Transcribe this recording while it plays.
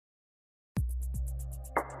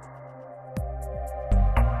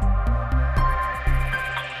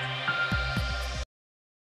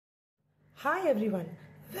Hi everyone,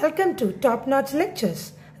 welcome to Top Notch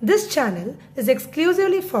Lectures. This channel is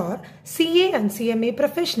exclusively for CA and CMA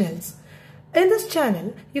professionals. In this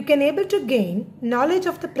channel, you can able to gain knowledge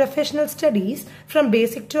of the professional studies from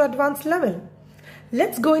basic to advanced level.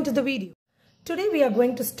 Let's go into the video. Today we are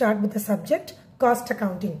going to start with the subject cost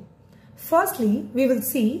accounting. Firstly, we will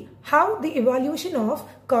see how the evolution of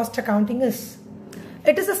cost accounting is.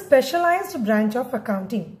 It is a specialized branch of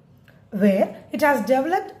accounting, where it has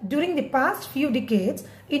developed during the past few decades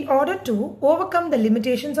in order to overcome the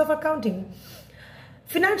limitations of accounting.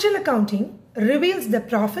 Financial accounting reveals the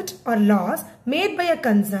profit or loss made by a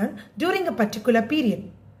concern during a particular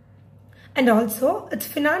period, and also its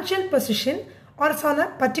financial position or on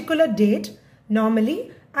a particular date,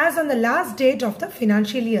 normally as on the last date of the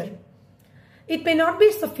financial year. It may not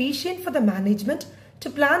be sufficient for the management to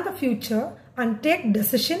plan the future and take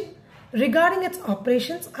decision regarding its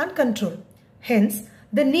operations and control. Hence,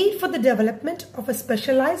 the need for the development of a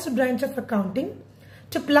specialized branch of accounting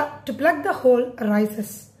to plug the hole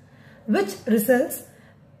arises, which results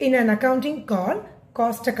in an accounting called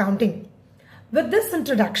cost accounting. With this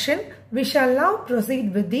introduction, we shall now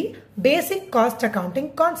proceed with the basic cost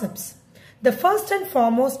accounting concepts. The first and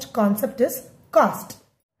foremost concept is cost.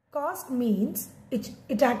 Cost means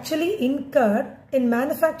it actually incurred in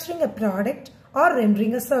manufacturing a product or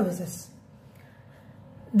rendering a services.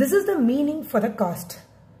 This is the meaning for the cost.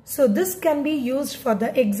 So this can be used for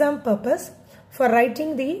the exam purpose for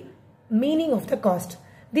writing the meaning of the cost.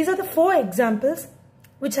 These are the 4 examples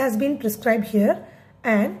which has been prescribed here,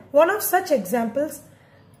 and one of such examples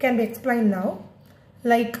can be explained now.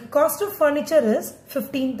 Like, cost of furniture is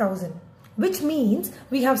 15,000, which means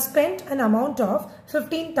we have spent an amount of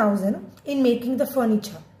 15,000 in making the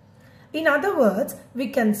furniture. In other words, we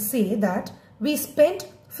can say that we spent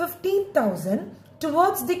 15,000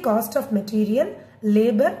 towards the cost of material,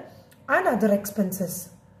 labor and other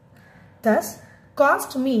expenses. Thus,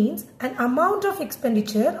 cost means an amount of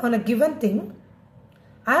expenditure on a given thing,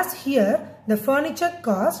 as here the furniture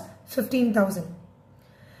cost 15,000.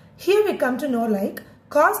 Here we come to know like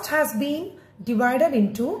cost has been divided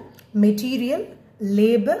into material,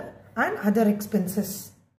 labor and other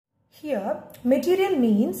expenses. Here material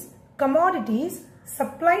means commodities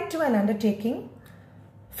supplied to an undertaking.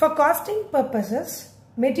 For costing purposes,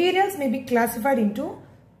 materials may be classified into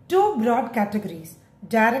 2 broad categories,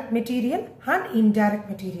 direct material and indirect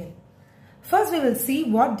material. First we will see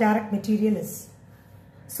what direct material is.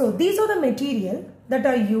 So these are the material that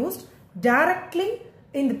are used directly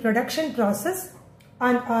in the production process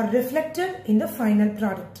and are reflected in the final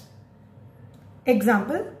product.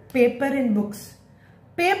 Example, paper in books.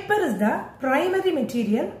 Paper is the primary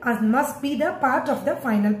material and must be the part of the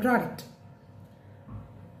final product.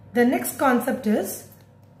 The next concept is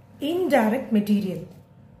indirect material.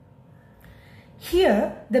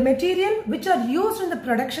 Here, the material which are used in the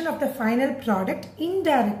production of the final product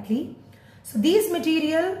indirectly. So these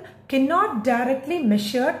material cannot directly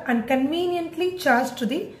measured and conveniently charged to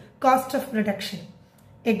the cost of production.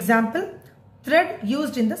 Example, thread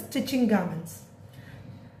used in the stitching garments.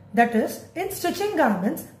 That is, in stitching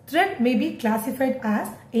garments, thread may be classified as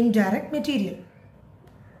indirect material.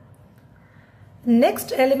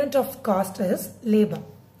 Next element of cost is labor.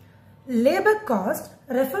 Labor cost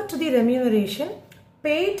refers to the remuneration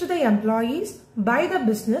paid to the employees by the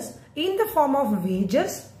business in the form of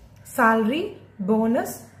wages, salary,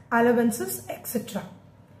 bonus, allowances, etc.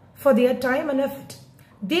 for their time and effort.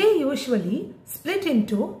 They usually split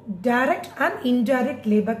into direct and indirect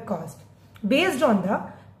labor cost based on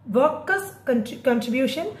the workers'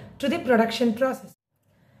 contribution to the production process.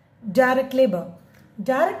 Direct labor.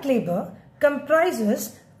 Direct labor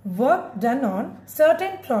comprises work done on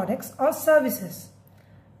certain products or services.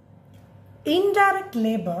 Indirect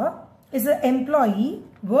labor is an employee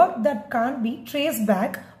work that can't be traced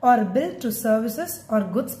back or billed to services or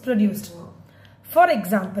goods produced. For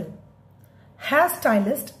example,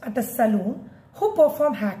 hairstylists at a salon who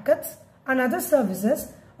perform haircuts and other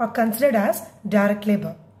services are considered as direct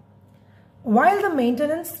labor, while the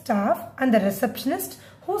maintenance staff and the receptionist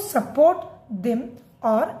who support them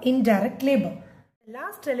or indirect labor. The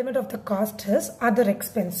last element of the cost is other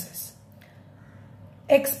expenses.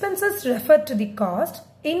 Expenses refer to the cost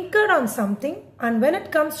incurred on something, and when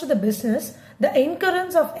it comes to the business, the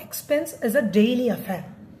incurrence of expense is a daily affair.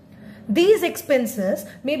 These expenses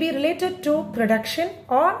may be related to production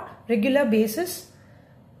or regular basis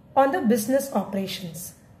on the business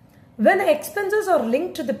operations. When expenses are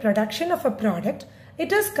linked to the production of a product,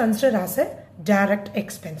 it is considered as a direct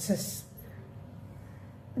expenses.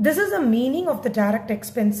 This is the meaning of the direct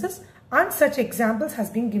expenses, and such examples has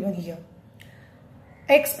been given here.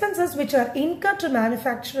 Expenses which are incurred to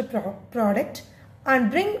manufacture a product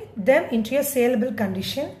and bring them into a saleable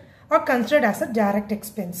condition are considered as a direct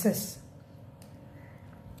expenses.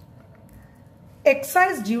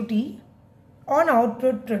 Excise duty on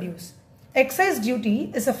output produce. Excise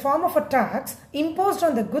duty is a form of a tax imposed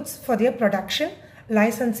on the goods for their production,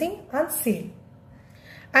 licensing and sale.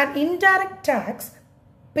 An indirect tax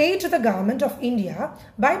paid to the government of India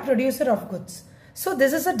by producer of goods. So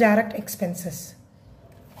this is a direct expenses.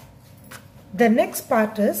 The next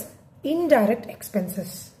part is indirect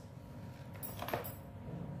expenses.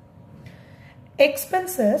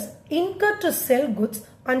 Expenses incurred to sell goods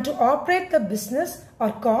and to operate the business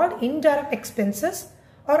are called indirect expenses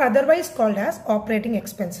or otherwise called as operating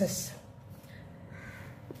expenses.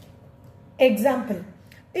 Example,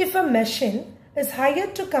 if a machine is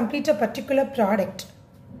hired to complete a particular product,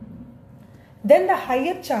 then the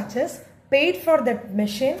higher charges paid for that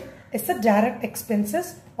machine is the direct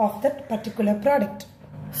expenses of that particular product.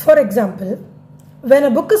 For example, when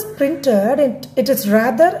a book is printed, it is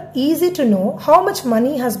rather easy to know how much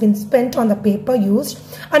money has been spent on the paper used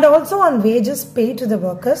and also on wages paid to the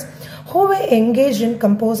workers who were engaged in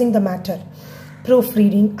composing the matter,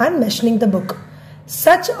 proofreading and mentioning the book.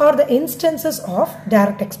 Such are the instances of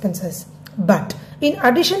direct expenses. But in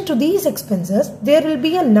addition to these expenses, there will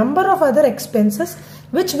be a number of other expenses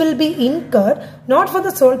which will be incurred not for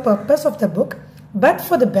the sole purpose of the book, but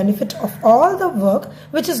for the benefit of all the work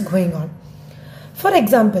which is going on. For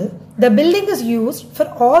example, the building is used for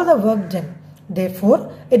all the work done.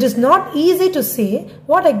 Therefore, it is not easy to say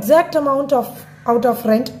what exact amount out of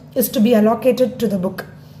rent is to be allocated to the book.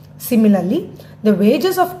 Similarly, the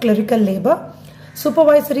wages of clerical labor,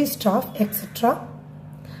 supervisory staff, etc.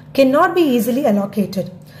 cannot be easily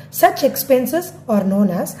allocated. Such expenses are known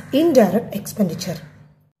as indirect expenditure.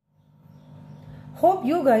 Hope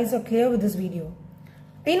you guys are clear with this video.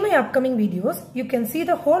 In my upcoming videos, you can see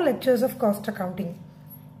the whole lectures of cost accounting.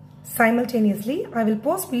 Simultaneously, I will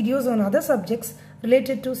post videos on other subjects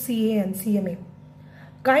related to CA and CMA.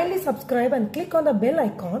 Kindly subscribe and click on the bell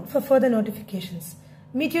icon for further notifications.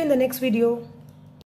 Meet you in the next video.